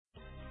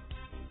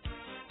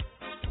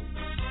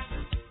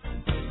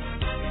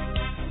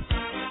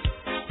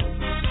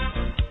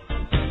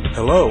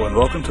Hello, and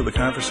welcome to the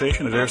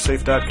conversation at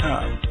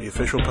airsafe.com, the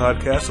official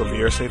podcast of the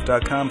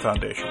airsafe.com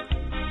Foundation.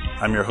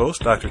 I'm your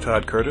host, Dr.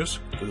 Todd Curtis,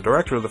 the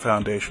director of the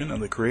Foundation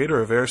and the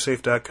creator of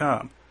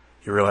airsafe.com,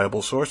 your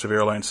reliable source of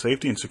airline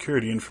safety and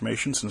security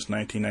information since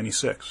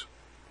 1996.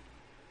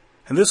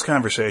 In this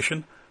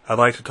conversation, I'd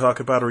like to talk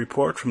about a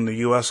report from the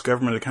U.S.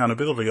 Government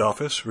Accountability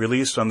Office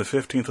released on the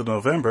 15th of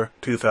November,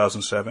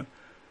 2007,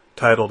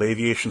 titled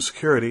Aviation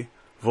Security,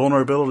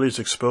 Vulnerabilities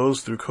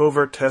Exposed Through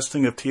Covert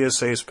Testing of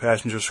TSA's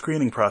Passenger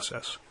Screening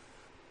Process.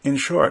 In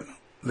short,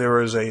 there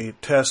was a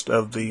test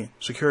of the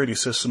security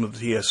system of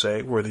the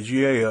TSA where the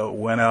GAO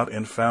went out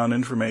and found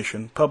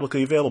information,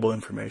 publicly available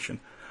information,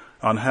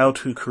 on how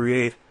to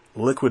create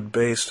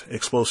liquid-based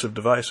explosive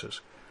devices.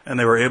 And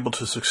they were able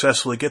to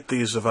successfully get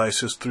these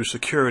devices through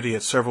security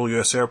at several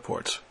U.S.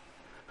 airports.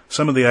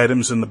 Some of the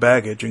items in the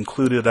baggage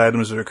included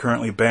items that are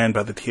currently banned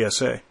by the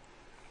TSA.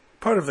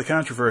 Part of the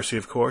controversy,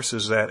 of course,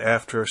 is that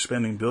after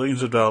spending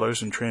billions of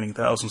dollars and training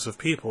thousands of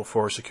people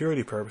for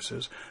security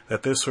purposes,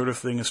 that this sort of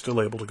thing is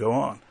still able to go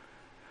on.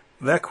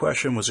 That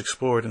question was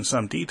explored in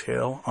some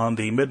detail on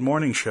the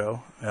mid-morning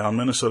show on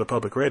Minnesota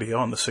Public Radio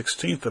on the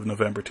 16th of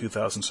November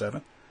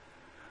 2007.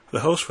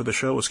 The host for the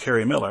show was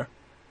Kerry Miller.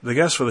 The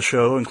guests for the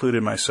show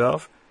included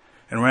myself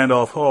and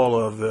Randolph Hall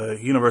of the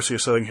University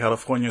of Southern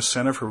California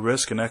Center for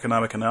Risk and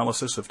Economic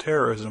Analysis of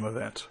Terrorism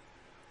Events.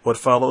 What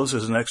follows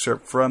is an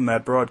excerpt from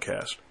that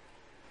broadcast.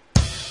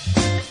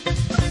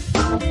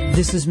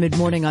 This is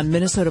Mid-Morning on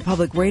Minnesota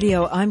Public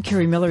Radio. I'm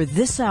Kerry Miller.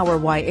 This hour,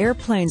 why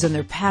airplanes and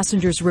their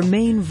passengers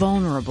remain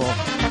vulnerable.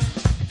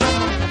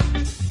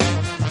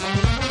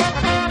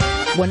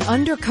 When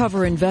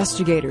undercover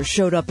investigators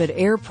showed up at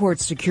airport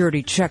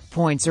security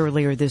checkpoints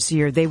earlier this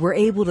year, they were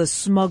able to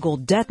smuggle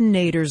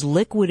detonators,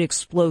 liquid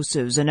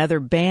explosives, and other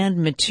banned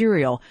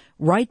material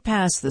right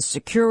past the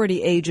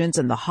security agents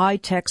and the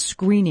high-tech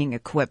screening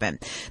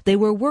equipment. They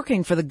were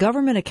working for the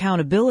Government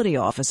Accountability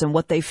Office, and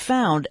what they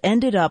found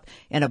ended up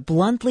in a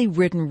bluntly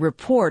written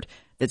report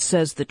that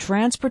says the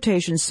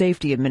Transportation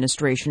Safety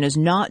Administration is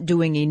not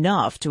doing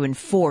enough to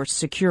enforce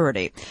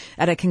security.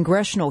 At a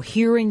congressional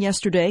hearing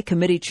yesterday,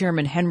 Committee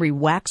Chairman Henry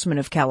Waxman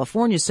of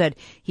California said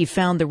he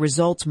found the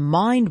results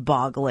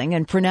mind-boggling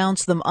and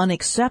pronounced them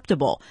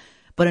unacceptable.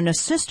 But an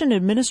assistant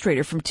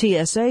administrator from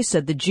TSA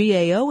said the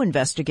GAO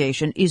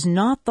investigation is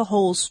not the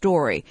whole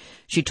story.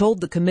 She told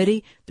the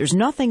committee, "There's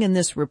nothing in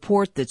this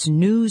report that's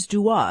news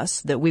to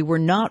us that we were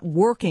not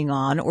working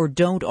on or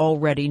don't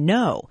already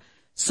know."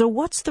 So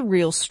what's the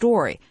real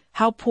story?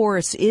 How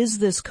porous is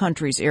this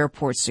country's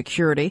airport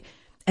security?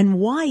 And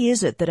why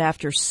is it that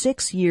after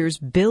 6 years,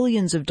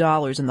 billions of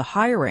dollars in the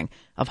hiring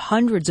of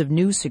hundreds of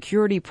new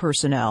security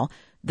personnel,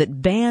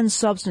 that banned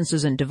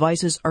substances and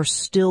devices are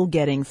still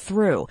getting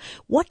through?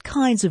 What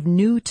kinds of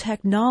new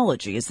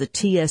technology is the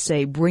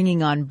TSA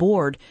bringing on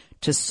board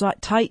to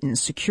tighten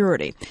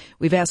security?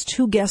 We've asked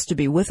two guests to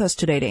be with us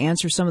today to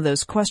answer some of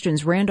those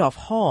questions. Randolph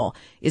Hall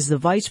is the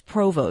Vice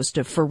Provost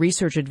for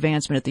Research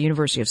Advancement at the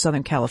University of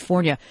Southern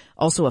California,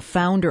 also a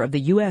founder of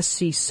the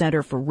USC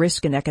Center for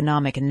Risk and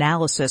Economic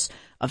Analysis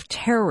of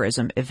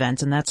Terrorism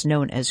Events, and that's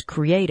known as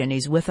CREATE, and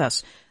he's with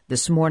us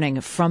this morning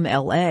from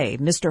L.A.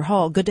 Mr.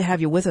 Hall, good to have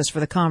you with us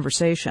for the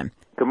conversation.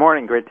 Good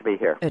morning. Great to be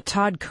here.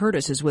 Todd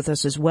Curtis is with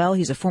us as well.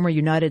 He's a former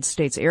United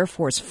States Air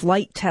Force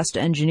flight test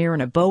engineer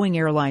and a Boeing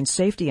airline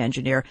safety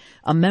engineer,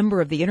 a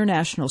member of the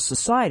International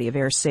Society of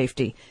Air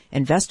Safety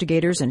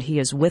Investigators, and he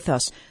is with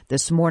us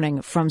this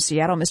morning from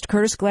Seattle. Mr.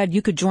 Curtis, glad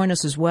you could join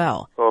us as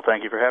well. Well,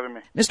 thank you for having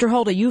me. Mr.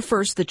 Hall, to you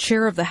first, the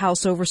chair of the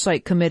House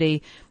Oversight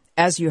Committee,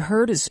 as you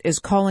heard, is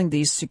calling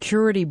these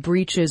security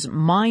breaches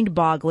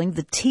mind-boggling.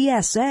 The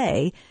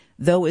TSA,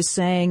 though, is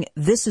saying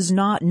this is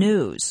not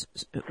news.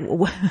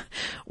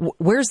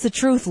 Where's the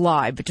truth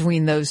lie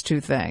between those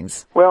two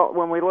things? Well,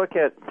 when we look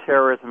at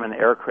terrorism and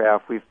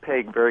aircraft, we've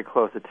paid very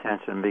close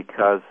attention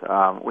because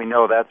we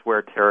know that's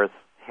where terrorists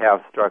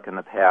have struck in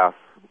the past.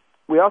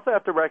 We also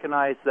have to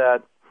recognize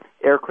that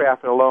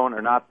aircraft alone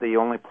are not the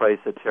only place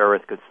that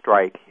terrorists could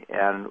strike,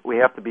 and we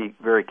have to be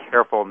very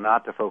careful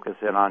not to focus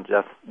in on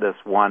just this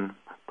one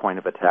point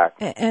of attack.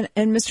 And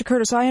Mr.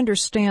 Curtis, I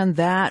understand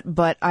that,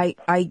 but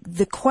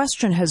the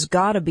question has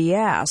got to be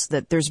asked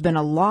that there's been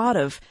a lot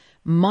of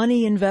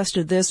money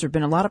invested in this, there's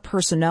been a lot of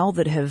personnel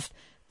that have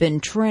been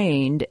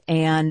trained,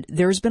 and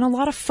there's been a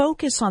lot of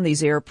focus on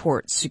these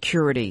airport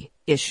security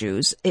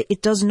issues.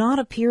 It does not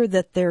appear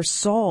that they're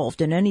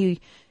solved in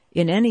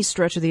any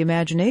stretch of the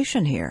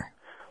imagination here.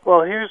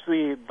 Well, here's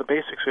the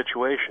basic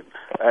situation.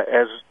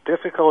 As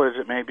difficult as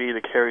it may be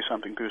to carry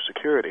something through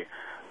security,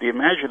 the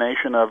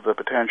imagination of the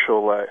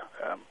potential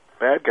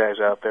bad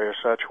guys out there is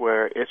such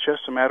where it's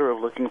just a matter of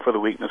looking for the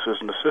weaknesses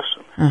in the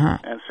system.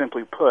 And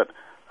simply put,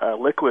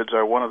 liquids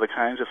are one of the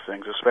kinds of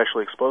things,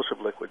 especially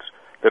explosive liquids,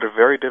 that are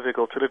very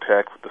difficult to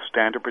detect with the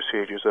standard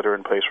procedures that are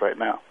in place right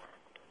now.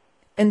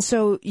 And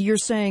so you're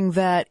saying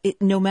that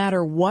no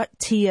matter what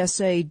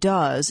TSA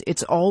does,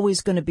 it's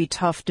always going to be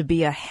tough to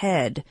be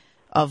ahead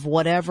of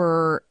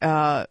whatever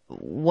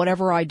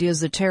ideas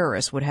the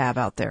terrorists would have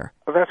out there.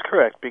 Well, that's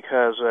correct,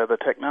 because the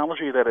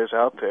technology that is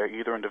out there,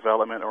 either in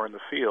development or in the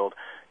field,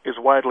 is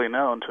widely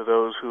known to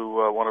those who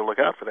want to look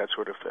out for that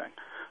sort of thing.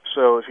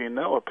 So if you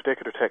know a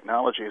particular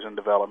technology is in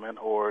development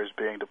or is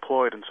being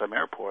deployed in some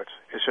airports,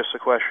 it's just a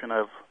question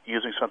of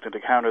using something to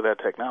counter that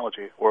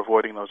technology or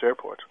avoiding those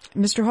airports.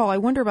 Mr. Hall, I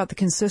wonder about the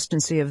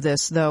consistency of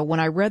this, though. When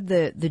I read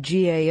the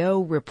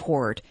GAO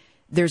report,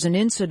 there's an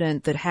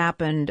incident that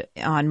happened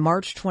on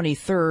March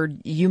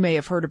 23rd. You may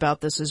have heard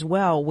about this as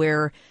well,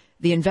 where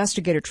the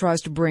investigator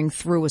tries to bring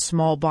through a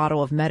small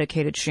bottle of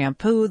medicated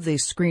shampoo. The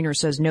screener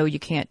says, no, you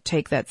can't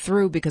take that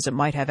through because it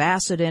might have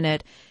acid in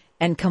it,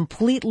 and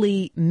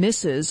completely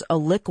misses a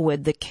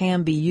liquid that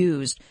can be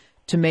used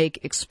to make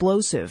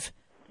explosive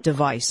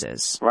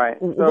devices. Right.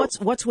 So,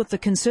 what's with the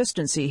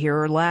consistency here,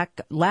 or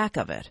lack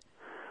of it?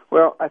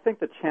 Well, I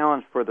think the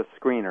challenge for the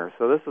screener,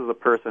 so this is the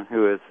person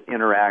who is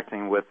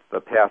interacting with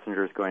the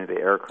passengers going to the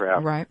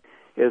aircraft, right,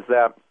 is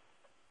that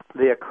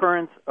the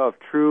occurrence of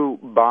true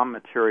bomb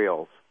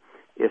materials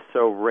is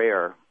so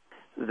rare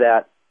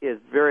that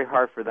it's very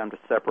hard for them to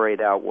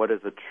separate out what is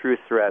a true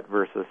threat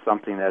versus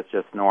something that's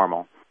just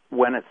normal.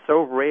 When it's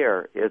so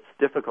rare, it's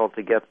difficult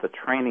to get the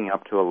training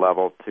up to a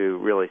level to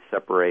really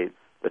separate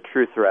the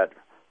true threat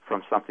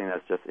from something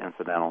that's just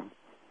incidental.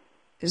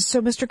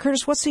 So, Mr.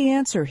 Curtis, what's the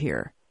answer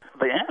here?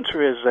 The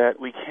answer is that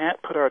we can't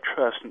put our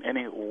trust in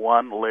any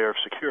one layer of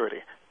security.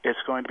 It's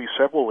going to be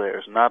several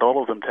layers, not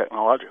all of them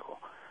technological.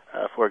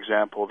 For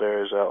example,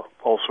 there's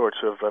all sorts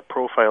of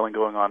profiling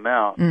going on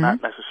now, not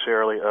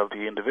necessarily of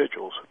the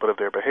individuals, but of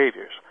their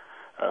behaviors.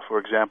 For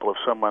example, if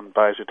someone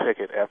buys a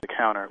ticket at the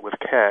counter with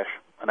cash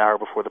an hour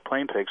before the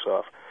plane takes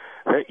off,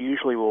 that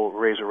usually will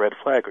raise a red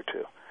flag or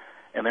two.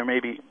 And there may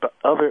be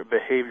other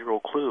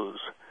behavioral clues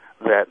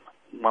that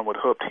one would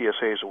hope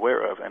TSA is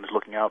aware of and is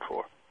looking out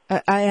for.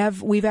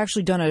 We've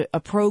actually done a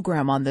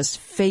program on this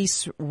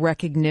face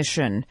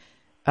recognition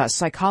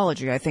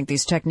psychology. I think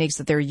these techniques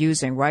that they're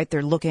using, right?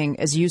 They're looking,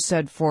 as you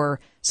said, for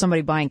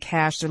somebody buying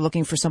cash. They're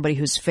looking for somebody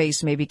whose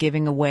face may be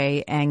giving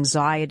away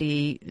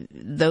anxiety,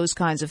 those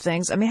kinds of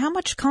things. I mean, how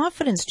much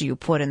confidence do you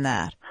put in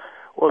that?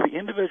 Well, the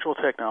individual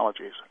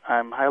technologies,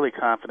 I'm highly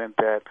confident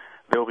that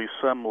there will be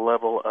some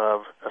level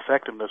of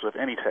effectiveness of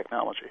any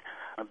technology.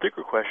 A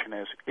bigger question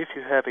is, if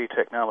you have a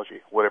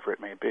technology, whatever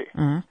it may be,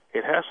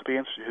 it has to be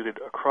instituted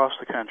across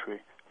the country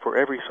for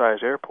every size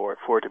airport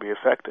for it to be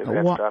effective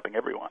at stopping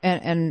everyone.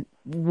 And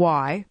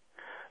why?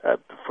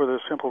 For the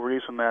simple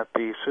reason that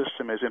the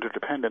system is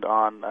interdependent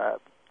on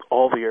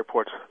all the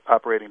airports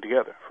operating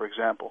together. For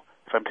example,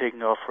 if I'm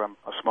taking off from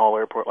a small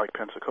airport like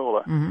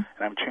Pensacola and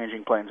I'm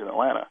changing planes in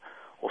Atlanta,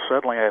 well,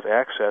 suddenly I have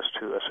access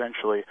to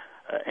essentially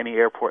any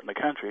airport in the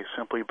country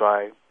simply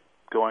by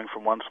going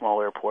from one small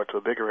airport to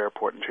a bigger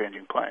airport and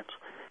changing planes.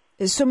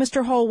 So,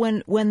 Mr. Hall,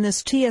 when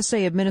this TSA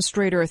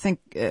administrator, I think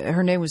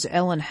her name was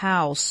Ellen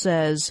Howe,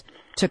 says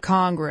to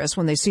Congress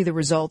when they see the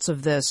results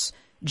of this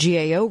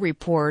GAO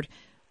report,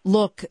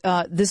 look,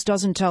 this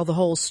doesn't tell the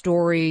whole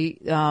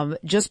story.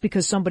 Just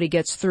because somebody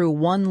gets through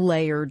one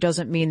layer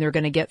doesn't mean they're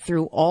going to get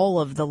through all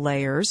of the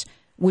layers.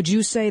 Would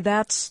you say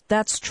that's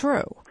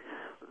true?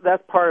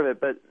 That's part of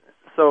it, but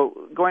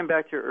so going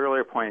back to your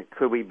earlier point,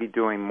 could we be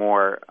doing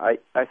more?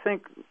 I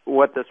think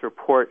what this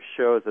report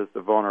shows as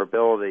the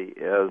vulnerability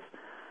is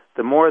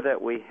the more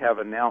that we have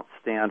announced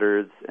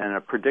standards and a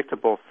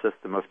predictable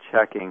system of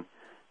checking,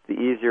 the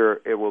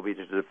easier it will be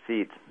to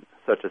defeat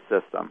such a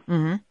system.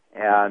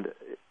 And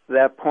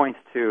that points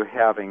to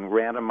having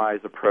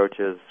randomized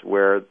approaches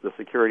where the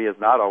security is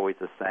not always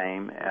the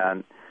same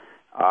and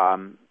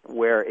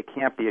where it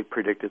can't be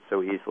predicted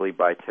so easily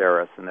by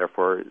terrorists and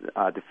therefore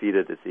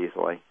defeated as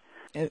easily.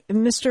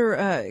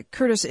 Mr.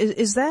 Curtis,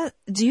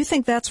 do you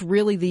think that's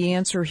really the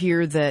answer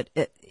here, that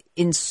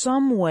in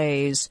some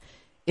ways,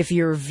 if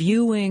you're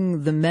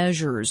viewing the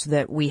measures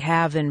that we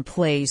have in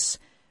place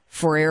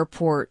for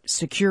airport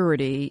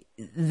security,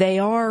 they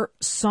are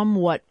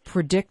somewhat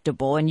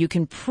predictable and you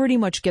can pretty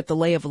much get the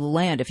lay of the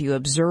land if you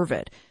observe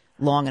it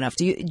long enough?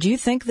 Do you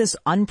think this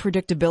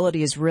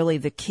unpredictability is really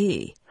the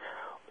key?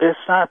 It's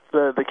not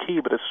the key,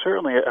 but it's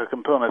certainly a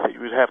component that you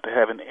would have to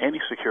have in any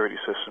security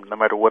system, no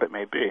matter what it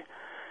may be.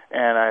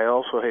 And I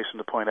also hasten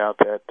to point out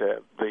that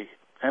the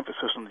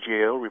emphasis in the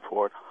GAO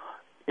report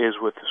is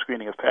with the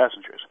screening of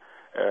passengers.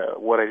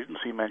 What I didn't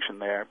see mentioned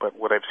there, but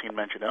what I've seen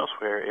mentioned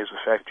elsewhere, is the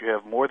fact that you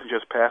have more than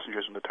just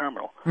passengers in the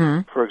terminal.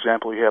 For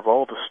example, you have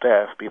all the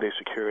staff, be they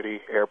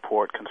security,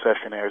 airport,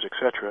 concessionaires,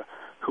 etc.,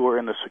 who are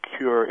in the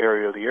secure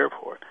area of the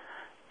airport.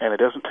 And it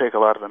doesn't take a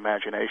lot of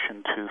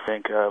imagination to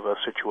think of a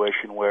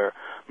situation where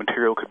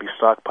material could be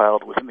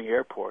stockpiled within the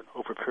airport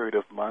over a period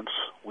of months,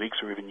 weeks,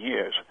 or even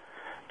years.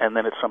 And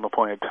then at some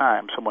appointed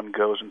time, someone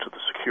goes into the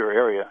secure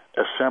area,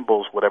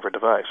 assembles whatever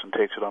device, and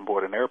takes it on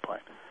board an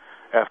airplane.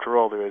 After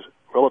all, there is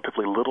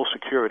relatively little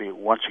security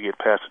once you get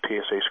past the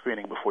TSA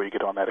screening before you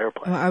get on that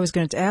airplane. I was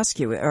going to ask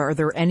you, are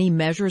there any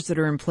measures that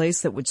are in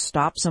place that would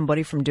stop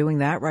somebody from doing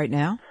that right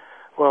now?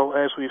 Well,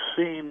 as we've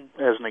seen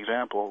as an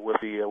example with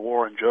the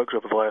war on drugs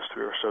over the last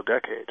 3 or so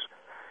decades,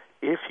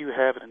 if you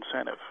have an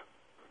incentive,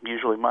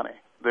 usually money,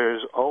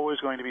 there's always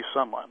going to be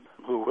someone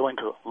who is willing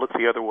to look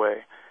the other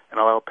way and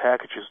allow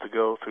packages to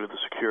go through the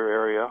secure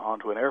area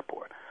onto an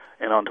airport.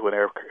 and onto an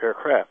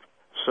aircraft.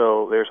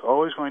 So there's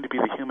always going to be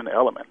the human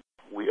element.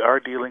 We are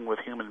dealing with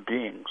human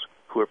beings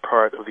who are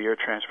part of the air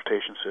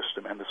transportation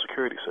system and the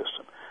security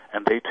system,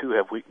 and they too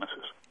have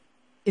weaknesses.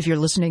 If you're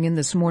listening in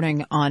this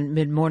morning on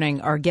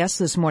Mid-Morning, our guest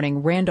this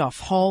morning, Randolph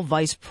Hall,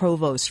 Vice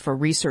Provost for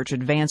Research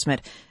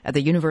Advancement at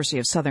the University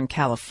of Southern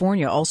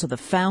California, also the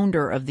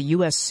founder of the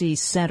USC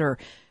Center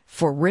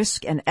for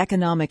Risk and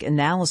Economic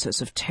Analysis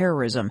of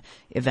Terrorism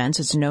events.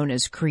 It's known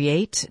as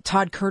CREATE.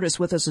 Todd Curtis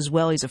with us as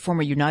well. He's a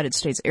former United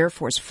States Air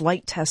Force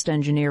flight test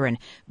engineer and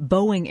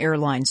Boeing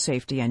airline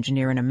safety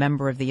engineer and a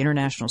member of the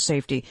International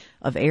Safety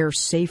of Air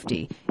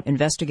Safety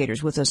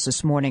investigators with us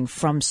this morning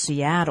from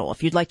Seattle.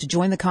 If you'd like to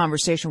join the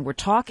conversation, we're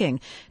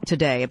talking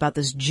today about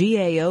this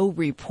GAO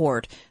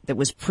report that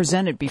was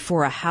presented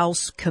before a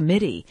House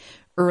committee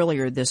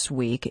earlier this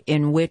week,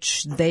 in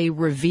which they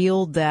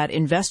revealed that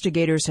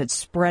investigators had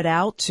spread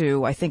out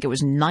to, I think it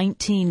was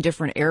 19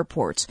 different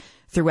airports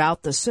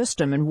throughout the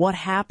system, and what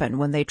happened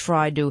when they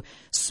tried to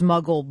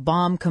smuggle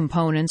bomb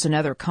components and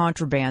other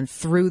contraband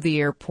through the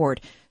airport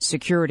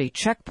security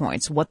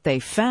checkpoints. What they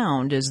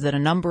found is that a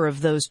number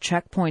of those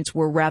checkpoints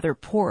were rather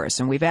porous,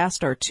 and we've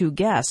asked our two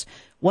guests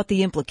what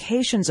the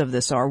implications of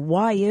this are.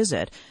 Why is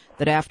it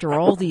that after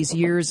all these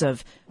years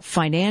of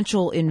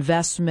financial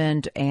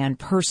investment and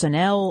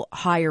personnel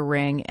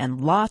hiring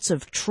and lots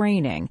of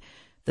training,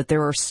 that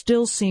there are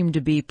still seem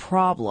to be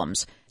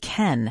problems?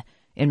 Ken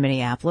in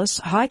Minneapolis.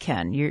 Hi,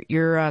 Ken.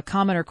 Your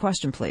comment or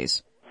question,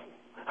 please.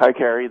 Hi,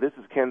 Carrie. This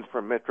is Ken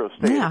from Metro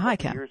State. Yeah, hi,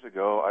 Ken. Years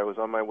ago, I was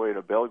on my way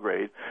to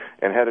Belgrade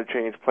and had to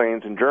change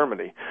planes in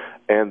Germany.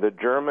 And the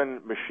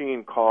German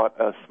machine caught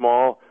a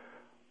small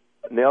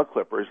nail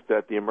clippers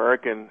that the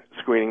American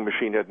screening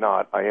machine had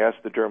not. I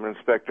asked the German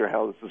inspector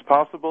how this is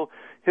possible.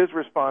 His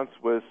response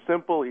was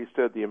simple. He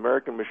said the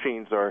American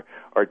machines are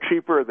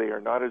cheaper. They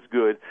are not as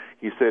good.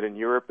 He said in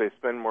Europe they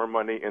spend more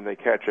money and they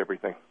catch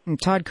everything.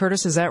 And Todd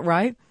Curtis, is that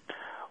right?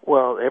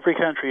 Well, every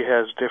country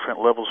has different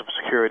levels of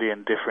security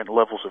and different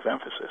levels of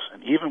emphasis.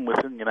 And even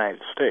within the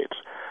United States,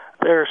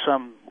 there are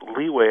some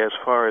leeway as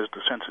far as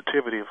the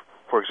sensitivity of,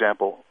 for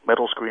example,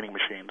 metal screening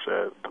machines,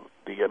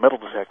 the metal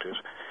detectors,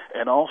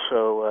 and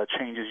also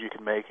changes you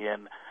can make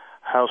in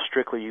how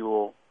strictly you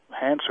will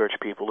hand search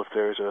people if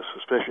there's a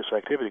suspicious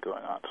activity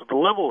going on. So the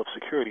level of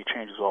security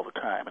changes all the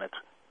time, and it's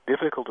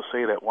difficult to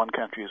say that one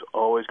country is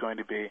always going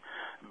to be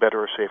better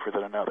or safer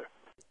than another.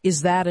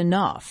 Is that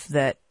enough,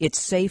 that it's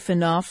safe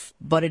enough,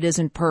 but it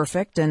isn't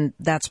perfect, and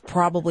that's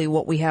probably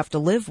what we have to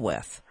live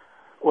with?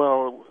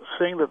 Well,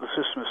 saying that the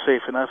system is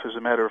safe enough is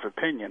a matter of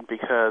opinion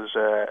because,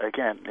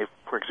 again, if,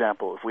 for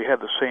example, if we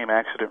had the same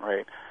accident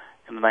rate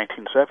in the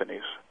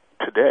 1970s,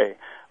 today,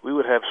 we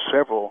would have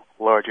several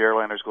large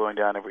airliners going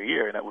down every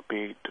year, and it would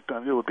be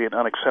an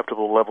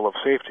unacceptable level of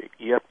safety.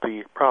 Yet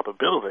the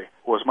probability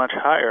was much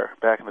higher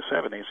back in the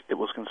 70s. It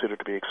was considered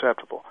to be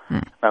acceptable.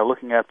 Now,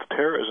 looking at the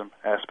terrorism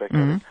aspect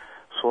of it,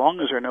 so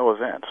long as there are no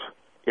events,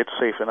 it's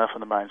safe enough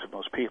in the minds of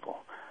most people.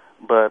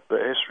 But the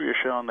history has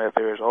shown that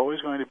there is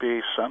always going to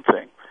be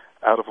something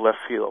out of left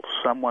field,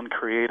 someone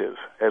creative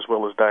as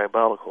well as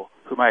diabolical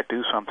who might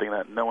do something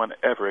that no one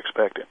ever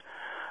expected.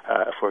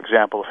 For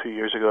example, a few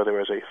years ago there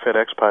was a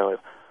FedEx pilot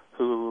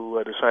who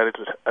decided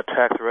to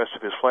attack the rest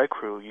of his flight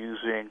crew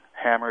using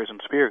hammers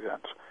and spear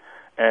guns.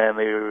 And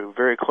they were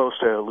very close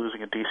to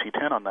losing a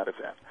DC-10 on that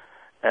event.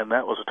 And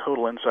that was a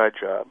total inside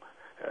job.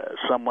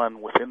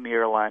 Someone within the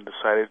airline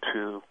decided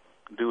to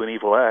do an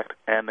evil act,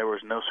 and there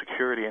was no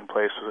security in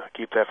place to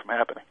keep that from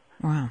happening.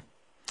 Wow.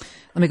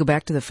 Let me go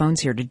back to the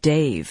phones here to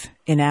Dave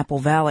in Apple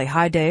Valley.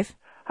 Hi, Dave.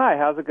 Hi,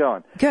 how's it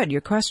going? Good.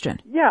 Your question?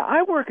 Yeah,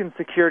 I work in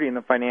security in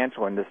the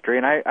financial industry,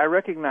 and I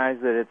recognize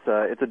that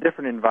it's a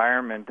different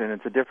environment and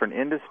it's a different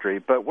industry.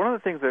 But one of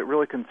the things that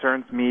really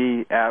concerns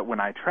me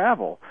when I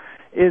travel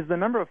is the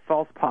number of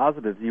false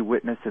positives you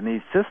witness in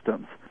these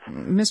systems.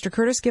 Mr.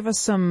 Curtis, give us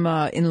some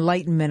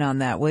enlightenment on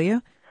that, will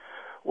you?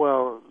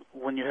 Well,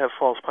 when you have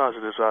false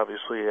positives,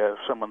 obviously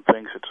someone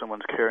thinks that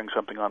someone's carrying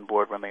something on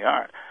board when they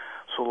aren't.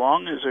 So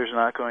long as there's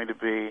not going to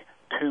be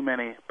too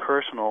many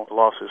personal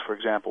losses, for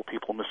example,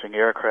 people missing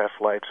aircraft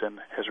flights and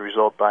as a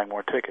result buying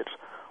more tickets,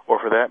 or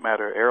for that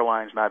matter,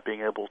 airlines not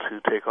being able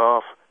to take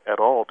off at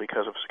all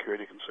because of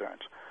security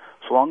concerns.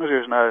 So long as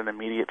there's not an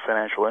immediate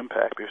financial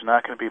impact, there's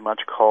not going to be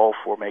much call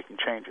for making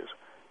changes.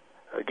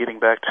 Getting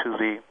back to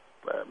the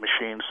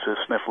machines to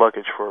sniff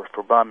luggage for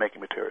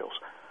bomb-making materials,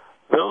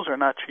 those are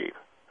not cheap.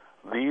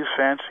 These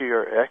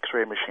fancier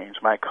X-ray machines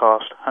might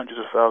cost hundreds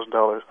of thousands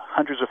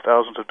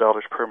of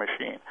dollars per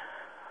machine.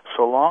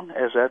 So long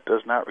as that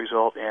does not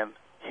result in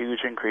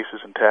huge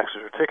increases in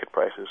taxes or ticket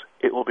prices,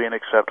 it will be an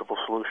acceptable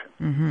solution.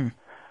 Mm-hmm.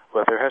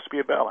 But there has to be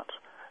a balance.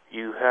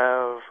 You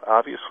have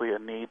obviously a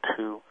need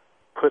to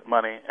put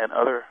money and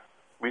other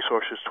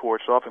resources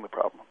towards solving the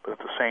problem, but at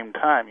the same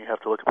time you have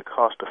to look at the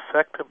cost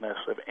effectiveness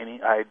of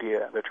any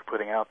idea that you're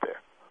putting out there.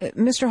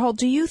 Mr. Hall,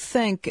 do you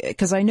think,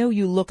 because I know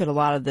you look at a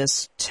lot of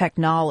this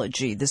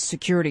technology, this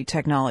security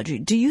technology,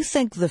 do you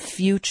think the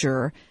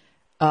future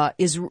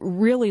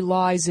really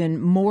lies in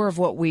more of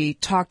what we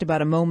talked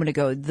about a moment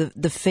ago,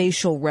 the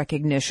facial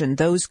recognition,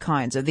 those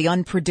kinds of the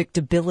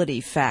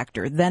unpredictability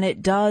factor, than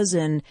it does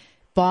in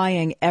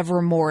buying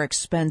ever more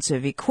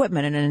expensive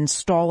equipment and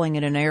installing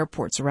it in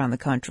airports around the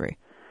country.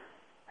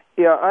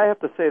 Yeah, I have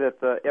to say that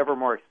the ever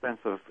more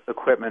expensive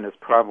equipment is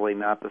probably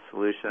not the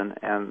solution,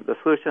 and the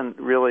solution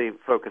really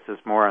focuses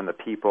more on the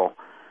people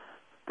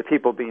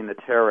being the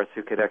terrorists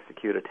who could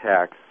execute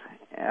attacks.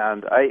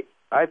 And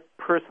I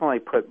personally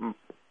put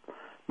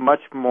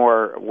much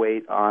more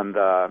weight on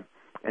the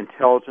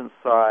intelligence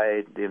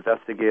side, the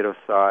investigative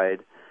side,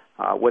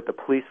 what the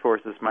police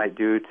forces might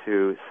do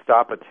to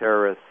stop a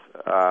terrorist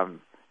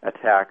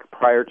attack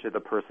prior to the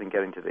person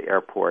getting to the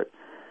airport.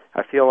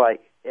 I feel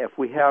like if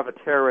we have a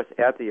terrorist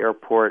at the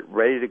airport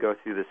ready to go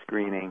through the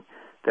screening,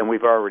 then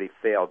we've already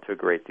failed to a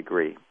great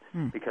degree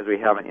because we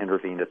haven't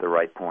intervened at the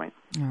right point.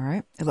 All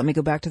right. Let me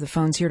go back to the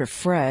phones here to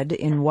Fred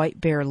in White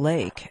Bear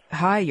Lake.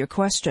 Hi, your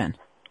question.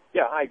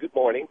 Yeah, hi, good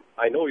morning.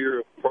 I know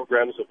your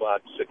program is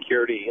about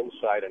security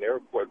inside an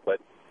airport, but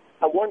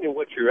I'm wondering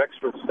what your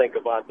experts think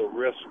about the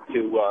risk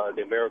to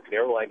the American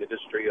airline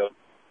industry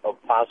of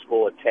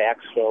possible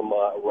attacks from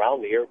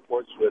around the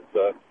airports with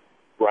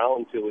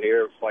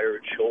ground-to-air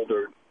fired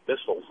shoulder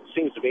missiles. It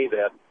seems to me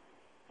that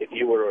if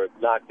you were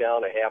to knock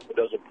down a half a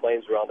dozen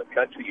planes around the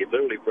country, you'd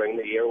literally bring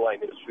the airline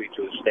industry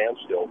to a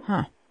standstill.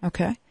 Huh,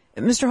 okay.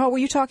 Mr. Hall, were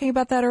you talking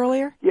about that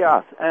earlier?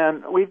 Yes,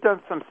 and we've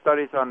done some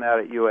studies on that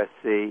at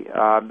USC. There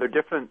are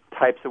different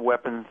types of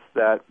weapons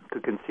that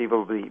could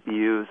conceivably be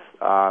used.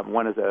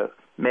 One is a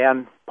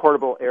manned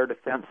portable air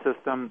defense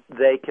system.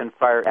 They can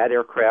fire at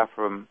aircraft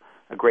from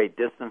a great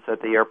distance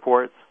at the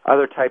airports.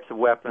 Other types of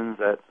weapons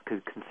that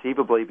could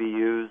conceivably be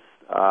used,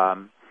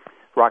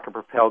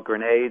 rocket-propelled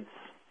grenades,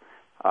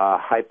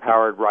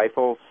 high-powered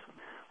rifles.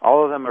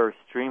 All of them are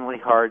extremely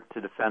hard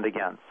to defend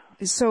against.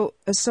 So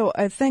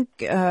I think,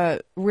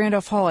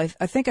 Randolph Hall, I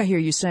think I hear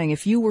you saying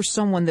if you were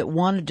someone that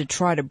wanted to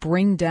try to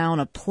bring down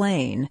a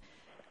plane,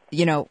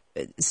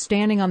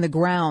 standing on the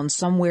ground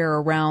somewhere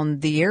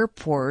around the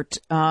airport,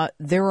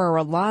 there are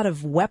a lot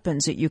of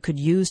weapons that you could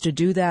use to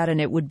do that,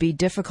 and it would be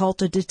difficult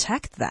to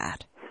detect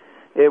that.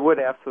 It would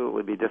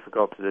absolutely be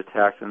difficult to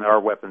detect, and there are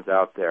weapons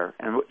out there,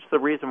 and which is the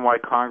reason why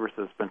Congress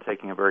has been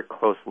taking a very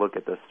close look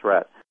at this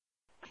threat.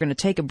 We're going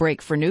to take a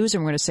break for news,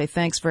 and we're going to say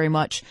thanks very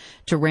much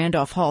to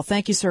Randolph Hall.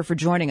 Thank you, sir, for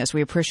joining us.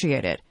 We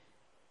appreciate it.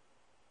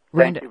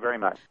 Thank you very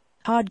much.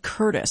 Todd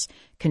Curtis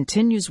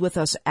continues with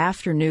us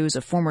after news,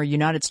 a former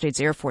United States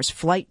Air Force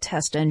flight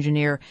test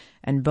engineer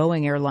and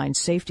Boeing airline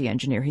safety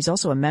engineer. He's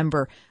also a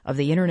member of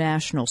the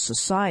International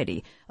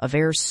Society of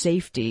Air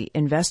Safety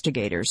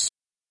Investigators.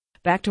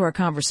 Back to our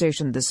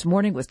conversation this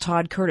morning with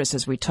Todd Curtis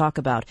as we talk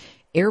about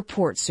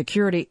airport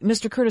security.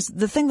 Mr. Curtis,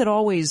 the thing that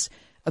always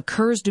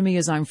occurs to me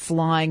as I'm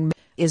flying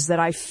is that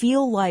I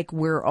feel like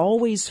we're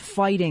always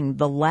fighting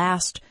the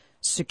last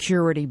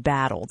security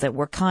battle, that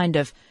we're kind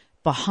of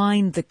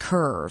behind the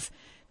curve.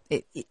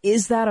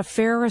 Is that a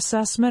fair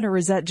assessment, or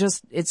is that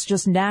it's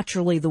just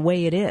naturally the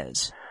way it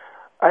is?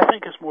 I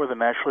think it's more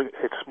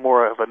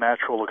of a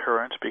natural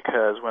occurrence,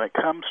 because when it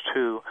comes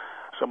to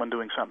someone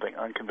doing something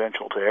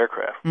unconventional to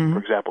aircraft, for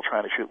example,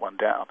 trying to shoot one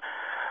down,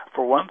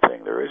 for one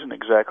thing, there isn't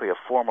exactly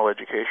a formal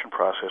education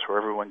process where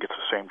everyone gets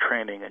the same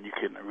training, and you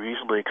can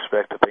reasonably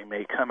expect that they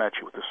may come at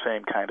you with the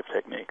same kind of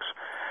techniques.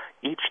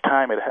 Each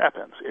time it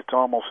happens, it's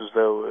almost as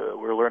though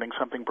we're learning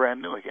something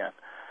brand new again.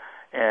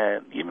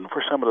 And even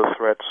for some of the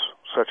threats,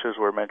 such as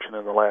were mentioned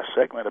in the last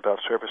segment about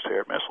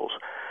surface-to-air missiles,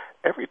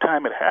 every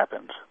time it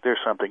happens, there's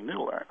something new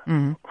to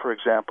learn. For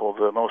example,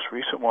 one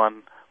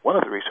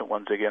of the recent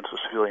ones against a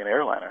civilian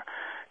airliner,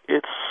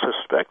 it's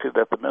suspected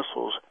that the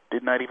missiles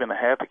did not even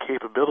have the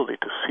capability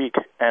to seek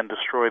and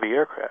destroy the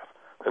aircraft,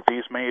 that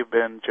these may have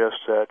been just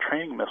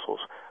training missiles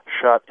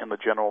shot in the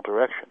general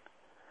direction.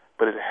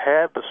 But it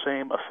had the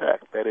same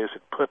effect, that is,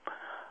 it put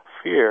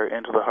fear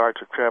into the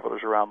hearts of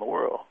travelers around the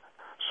world.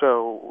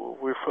 So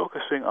we're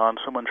focusing on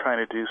someone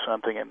trying to do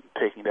something and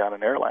taking down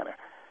an airliner.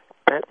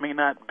 That may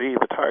not be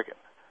the target.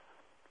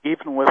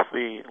 Even with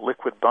the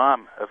liquid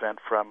bomb event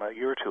from a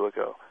year or two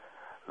ago,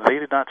 they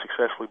did not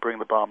successfully bring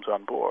the bombs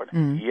on board,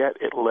 yet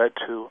it led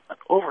to,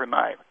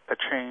 overnight, a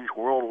change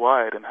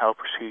worldwide in how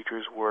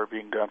procedures were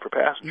being done for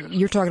passengers.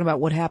 You're talking about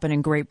what happened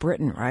in Great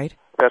Britain, right?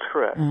 That's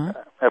correct.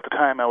 At the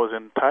time, I was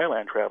in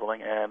Thailand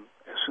traveling, and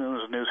as soon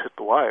as the news hit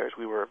the wires,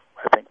 we were,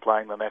 I think,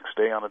 flying the next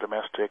day on a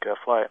domestic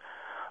flight.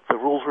 The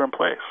rules were in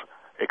place,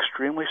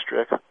 extremely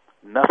strict.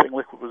 Nothing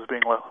liquid was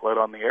being let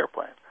on the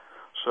airplane.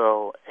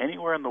 So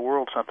anywhere in the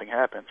world something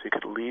happens, it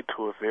could lead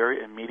to a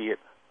very immediate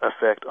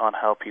effect on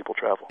how people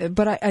travel.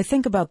 But I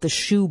think about the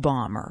shoe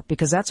bomber,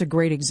 because that's a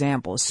great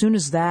example. As soon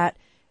as that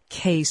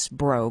case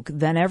broke,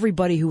 then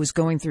everybody who was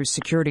going through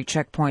security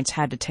checkpoints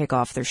had to take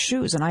off their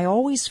shoes. And I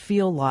always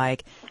feel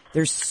like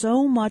there's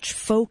so much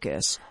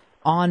focus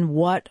on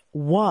what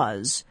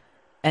was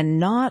and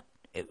not,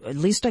 at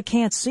least I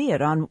can't see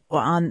it,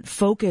 on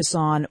focus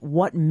on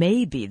what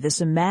may be,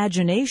 this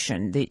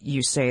imagination that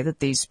you say that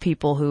these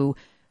people who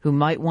who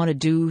might want to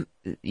do,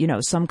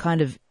 some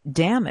kind of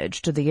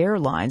damage to the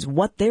airlines,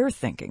 what they're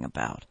thinking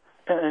about.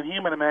 And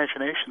human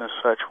imagination is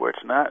such where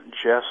it's not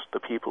just the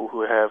people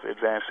who have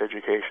advanced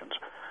educations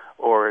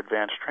or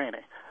advanced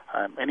training.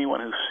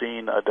 Anyone who's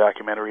seen a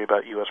documentary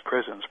about U.S.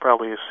 prisons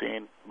probably has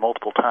seen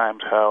multiple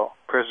times how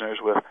prisoners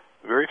with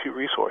very few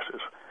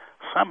resources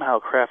somehow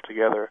craft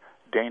together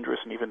dangerous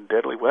and even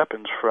deadly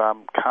weapons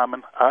from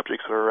common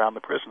objects that are around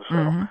the prison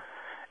cell. Mm-hmm.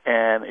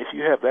 And if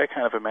you have that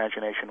kind of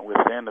imagination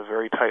within a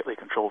very tightly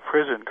controlled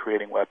prison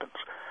creating weapons,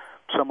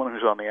 someone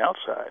who's on the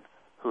outside,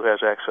 who has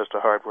access to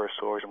hardware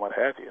stores and what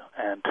have you,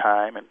 and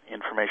time and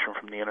information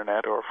from the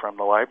internet or from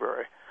the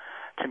library,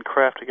 can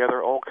craft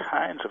together all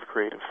kinds of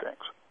creative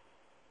things.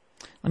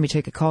 Let me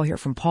take a call here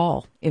from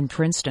Paul in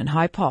Princeton.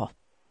 Hi, Paul.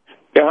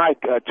 Yeah,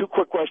 hi. Two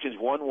quick questions.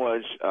 One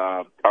was,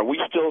 are we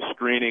still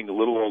screening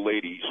little old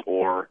ladies,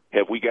 or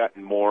have we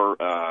gotten more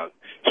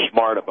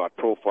smart about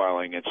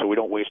profiling, and so we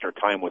don't waste our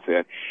time with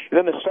that? And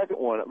then the second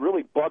one, it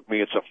really bugged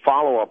me. It's a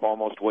follow-up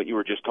almost to what you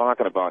were just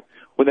talking about.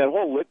 When that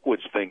whole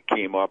liquids thing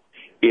came up,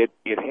 it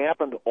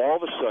happened all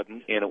of a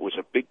sudden, and it was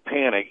a big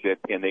panic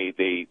and they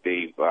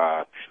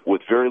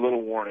with very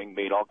little warning,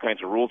 made all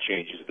kinds of rule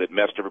changes that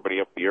messed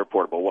everybody up at the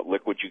airport about what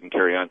liquids you can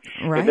carry on.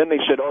 Right. And then they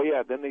said,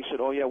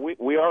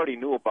 we already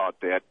knew about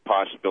that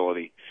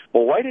possibility.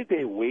 Well, why did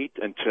they wait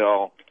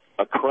until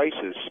a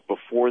crisis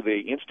before they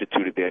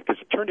instituted that?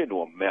 Because it turned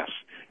into a mess.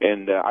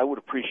 And I would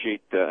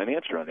appreciate an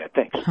answer on that.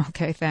 Thanks.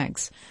 Okay,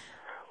 thanks.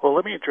 Well,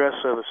 let me address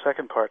the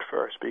second part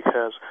first,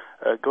 because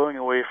going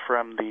away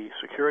from the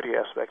security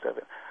aspect of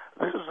it,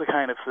 this is the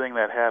kind of thing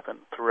that happened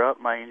throughout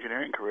my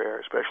engineering career,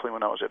 especially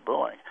when I was at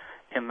Boeing,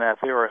 in that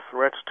there are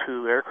threats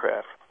to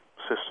aircraft,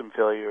 system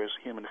failures,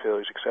 human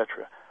failures,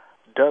 etc.,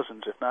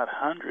 dozens, if not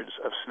hundreds,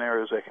 of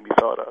scenarios that can be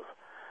thought of.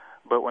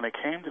 But when it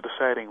came to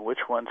deciding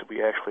which ones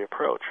we actually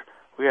approach,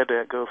 we had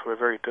to go through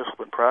a very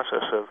disciplined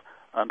process of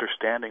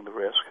understanding the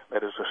risk,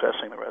 that is,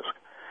 assessing the risk,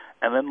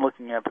 and then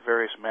looking at the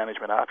various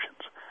management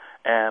options.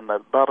 And the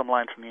bottom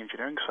line from the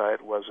engineering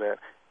side was that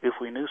if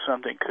we knew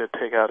something could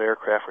take out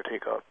aircraft or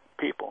take out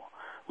people,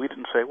 we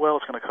didn't say, well,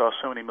 it's going to cost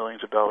so many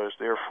millions of dollars,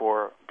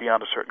 therefore,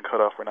 beyond a certain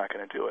cutoff, we're not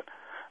going to do it.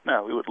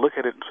 No, we would look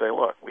at it and say,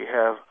 look, we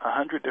have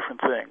 100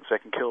 different things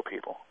that can kill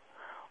people.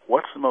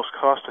 What's the most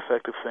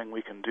cost-effective thing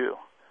we can do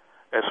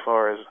as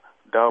far as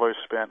dollars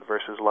spent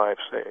versus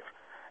lives saved?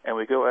 And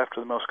we go after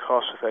the most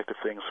cost-effective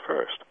things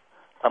first,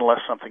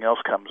 unless something else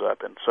comes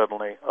up and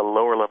suddenly a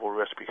lower-level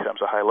risk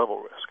becomes a high-level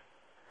risk.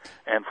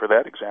 And for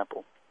that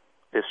example,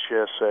 it's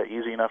just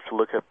easy enough to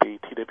look at the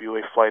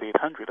TWA Flight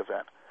 800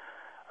 event.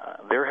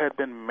 There had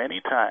been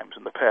many times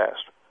in the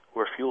past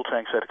where fuel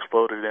tanks had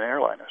exploded in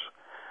airliners,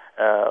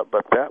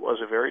 but that was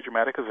a very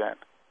dramatic event.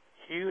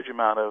 Huge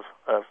amount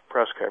of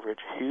press coverage,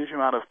 huge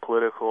amount of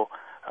political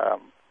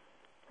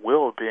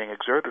will being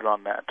exerted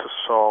on that to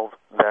solve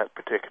that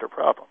particular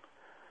problem.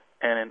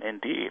 And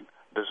indeed,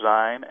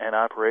 design and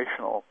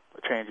operational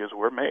changes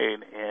were made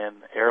in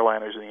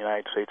airliners in the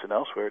United States and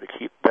elsewhere to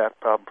keep that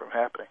problem from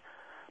happening.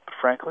 But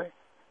frankly,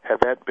 had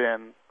that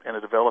been in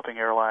a developing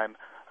airline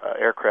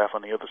aircraft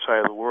on the other side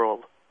of the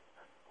world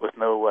with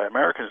no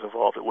Americans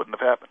involved, it wouldn't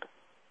have happened.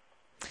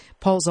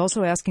 Paul's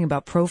also asking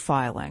about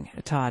profiling,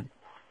 Todd.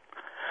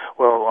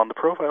 Well, on the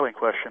profiling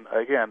question,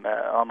 again,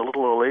 on the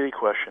little old lady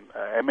question,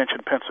 I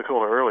mentioned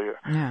Pensacola earlier.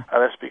 Yeah.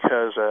 That's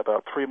because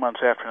about 3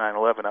 months after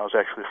 9/11, I was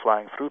actually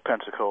flying through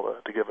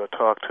Pensacola to give a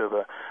talk to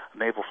the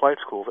Naval Flight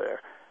School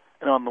there.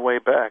 And on the way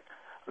back,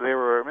 there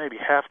were maybe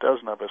half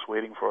dozen of us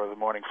waiting for the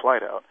morning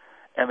flight out,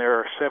 and there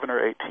are 7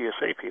 or 8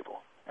 TSA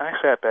people. And I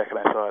sat back and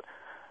I thought,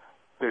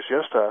 there's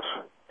just us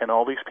and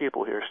all these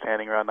people here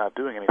standing around not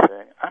doing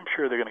anything. I'm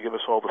sure they're going to give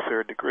us all the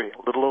third degree,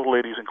 little old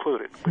ladies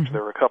included, which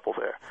there were a couple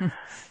there.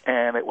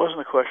 And it wasn't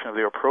a question of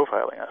they were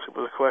profiling us. It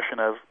was a question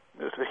of,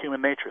 it's a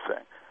human nature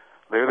thing.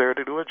 They're there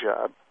to do a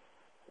job.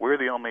 We're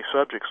the only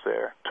subjects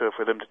there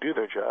for them to do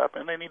their job,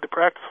 and they need to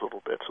practice a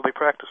little bit, so they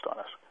practiced on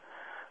us.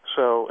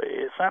 So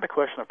it's not a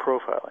question of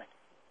profiling.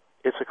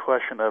 It's a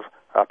question of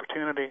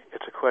opportunity.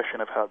 It's a question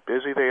of how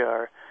busy they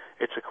are.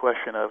 It's a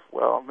question of,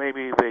 well,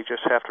 maybe they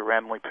just have to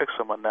randomly pick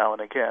someone now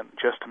and again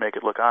just to make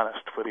it look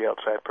honest for the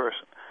outside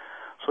person.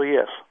 So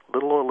yes,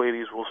 little old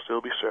ladies will still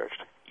be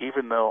searched,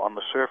 even though on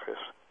the surface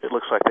it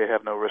looks like they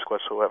have no risk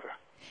whatsoever.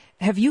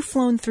 Have you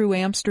flown through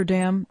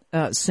Amsterdam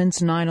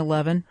since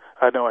 9/11?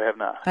 No, I have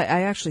not.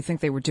 I actually think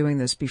they were doing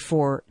this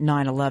before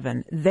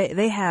 9/11.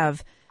 They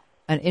have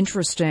an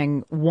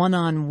interesting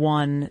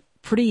one-on-one,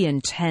 pretty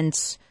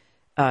intense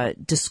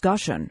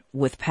discussion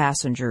with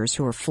passengers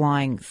who are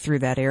flying through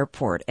that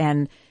airport.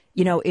 And,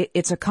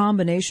 it's a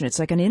combination. It's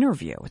like an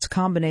interview. It's a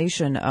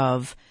combination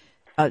of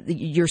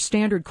your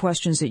standard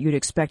questions that you'd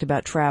expect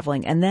about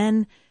traveling and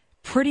then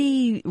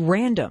pretty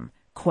random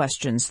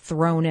questions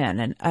thrown in.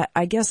 And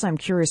I guess I'm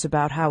curious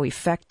about how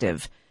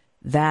effective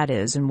that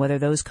is and whether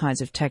those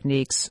kinds of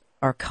techniques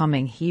are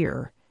coming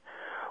here.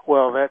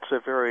 Well, that's a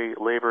very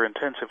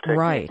labor-intensive technique.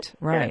 Right.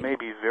 And it may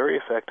be very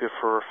effective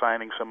for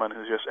finding someone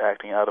who's just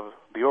acting out of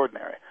the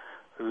ordinary.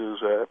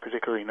 who's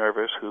particularly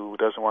nervous, who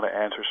doesn't want to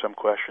answer some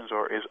questions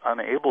or is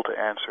unable to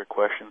answer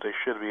questions they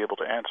should be able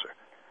to answer.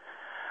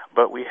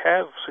 But we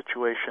have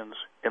situations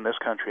in this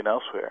country and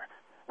elsewhere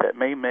that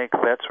may make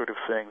that sort of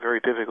thing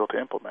very difficult to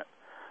implement.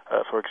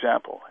 For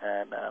example,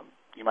 and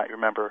you might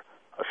remember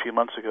a few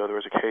months ago there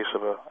was a case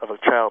of a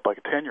child, like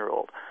a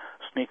 10-year-old,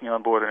 sneaking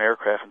on board an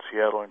aircraft in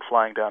Seattle and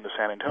flying down to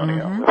San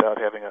Antonio without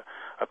having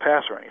a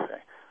pass or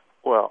anything.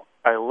 Well,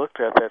 I looked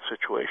at that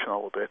situation a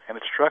little bit, and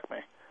it struck me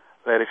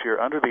that if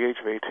you're under the age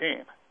of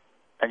 18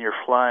 and you're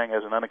flying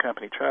as an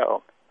unaccompanied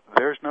child,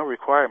 there's no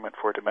requirement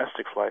for a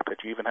domestic flight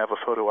that you even have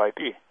a photo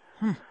ID.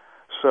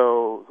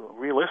 So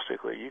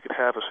realistically, you could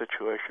have a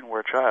situation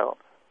where a child,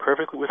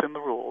 perfectly within the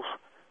rules,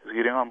 is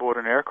getting on board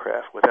an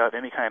aircraft without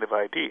any kind of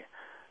ID.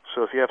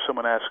 So if you have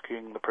someone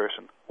asking the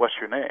person, "What's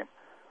your name?"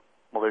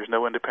 well, there's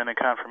no independent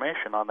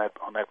confirmation on that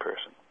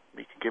person.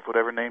 You can give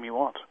whatever name you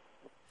want.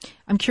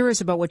 I'm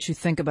curious about what you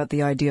think about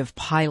the idea of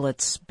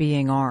pilots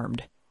being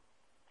armed.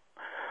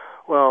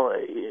 Well,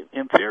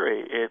 in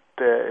theory,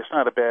 it's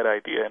not a bad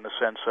idea in the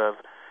sense of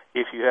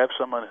if you have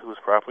someone who is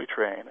properly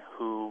trained,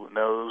 who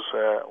knows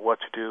what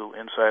to do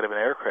inside of an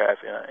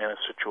aircraft in a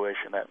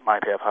situation that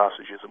might have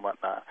hostages and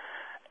whatnot,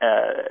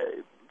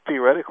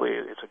 theoretically,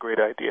 it's a great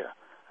idea.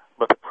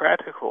 But the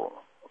practical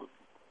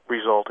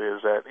result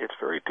is that it's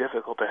very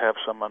difficult to have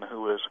someone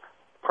who is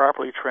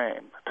properly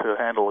trained to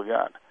handle a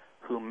gun,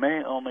 who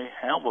may only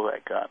handle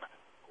that gun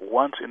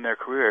once in their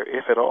career,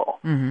 if at all,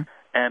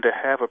 and to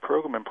have a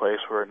program in place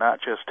where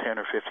not just 10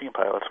 or 15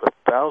 pilots, but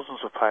thousands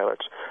of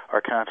pilots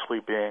are constantly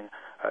being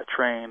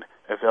trained,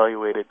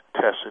 evaluated,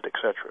 tested,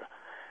 etc.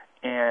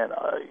 And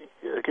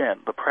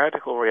again, the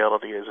practical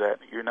reality is that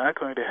you're not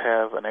going to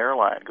have an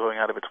airline going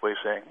out of its way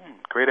saying,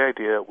 great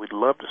idea, we'd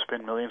love to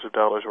spend millions of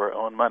dollars of our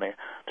own money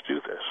to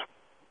do this.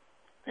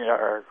 You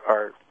know,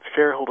 our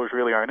shareholders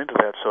really aren't into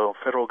that, so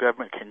federal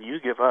government, can you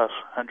give us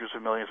hundreds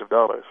of millions of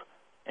dollars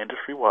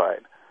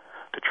industry-wide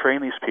to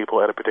train these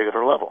people at a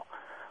particular level?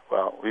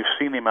 Well, we've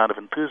seen the amount of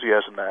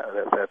enthusiasm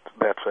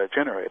that's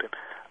generated.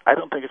 I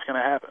don't think it's going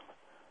to happen.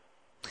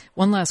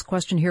 One last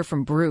question here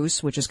from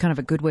Bruce, which is kind of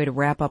a good way to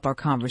wrap up our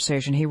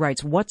conversation. He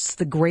writes, what's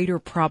the greater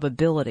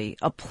probability,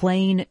 a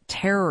plane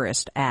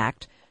terrorist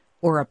act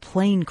or a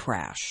plane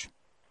crash?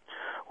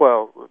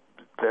 Well,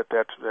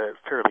 that's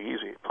fairly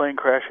easy. Plane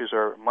crashes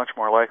are much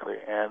more likely,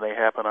 and they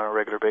happen on a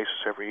regular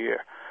basis every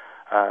year.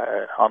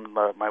 On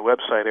my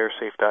website,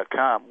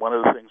 airsafe.com, one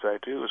of the things I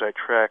do is I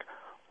track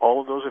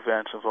all of those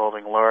events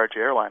involving large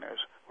airliners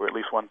where at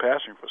least one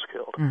passenger was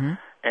killed.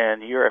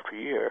 And year after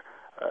year,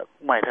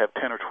 might have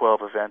 10 or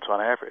 12 events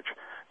on average.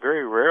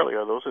 Very rarely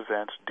are those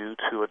events due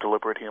to a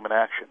deliberate human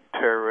action,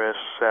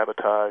 terrorists,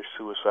 sabotage,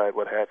 suicide,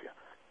 what have you.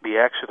 The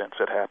accidents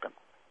that happen,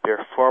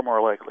 they're far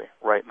more likely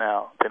right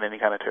now than any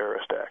kind of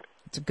terrorist act.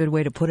 It's a good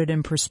way to put it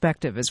in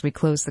perspective as we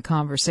close the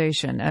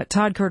conversation.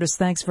 Todd Curtis,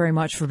 thanks very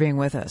much for being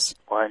with us.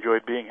 Well, I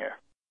enjoyed being here.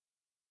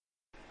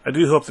 I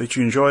do hope that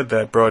you enjoyed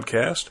that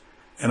broadcast,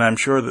 and I'm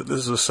sure that this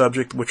is a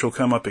subject which will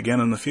come up again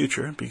in the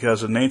future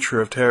because the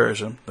nature of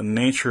terrorism, the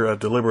nature of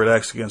deliberate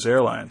acts against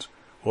airlines,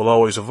 will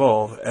always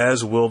evolve,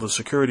 as will the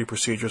security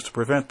procedures to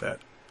prevent that.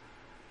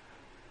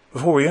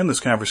 Before we end this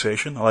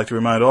conversation, I'd like to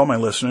remind all my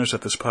listeners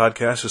that this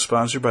podcast is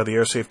sponsored by the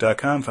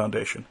airsafe.com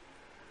Foundation.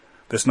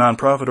 This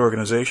nonprofit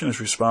organization is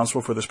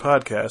responsible for this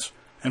podcast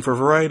and for a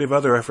variety of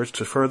other efforts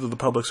to further the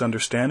public's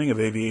understanding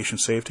of aviation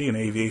safety and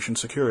aviation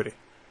security.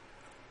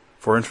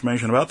 For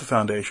information about the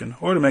Foundation,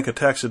 or to make a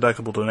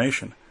tax-deductible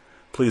donation,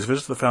 please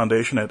visit the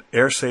Foundation at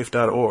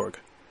airsafe.org.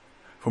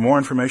 For more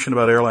information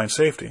about airline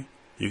safety,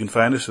 you can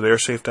find us at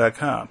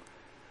airsafe.com.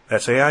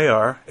 That's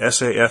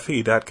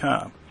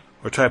AIRSAFE.com,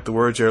 or type the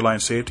words airline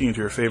safety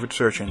into your favorite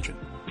search engine.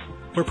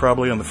 We're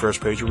probably on the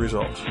first page of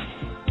results.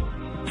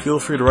 Feel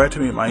free to write to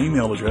me at my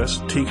email address,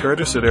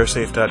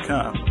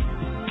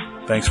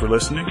 tcurtis@airsafe.com. Thanks for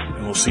listening,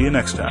 and we'll see you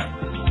next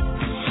time.